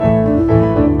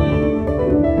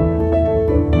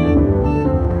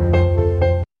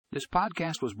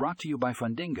podcast was brought to you by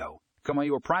Fundingo. Are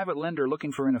you a private lender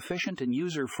looking for an efficient and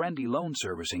user-friendly loan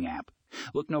servicing app?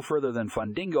 Look no further than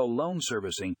Fundingo Loan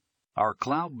Servicing. Our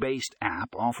cloud-based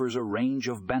app offers a range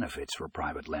of benefits for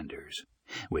private lenders.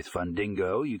 With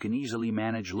Fundingo, you can easily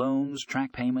manage loans,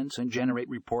 track payments, and generate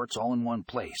reports all in one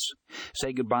place.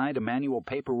 Say goodbye to manual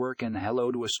paperwork and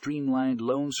hello to a streamlined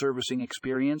loan servicing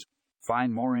experience.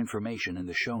 Find more information in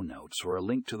the show notes or a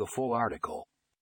link to the full article.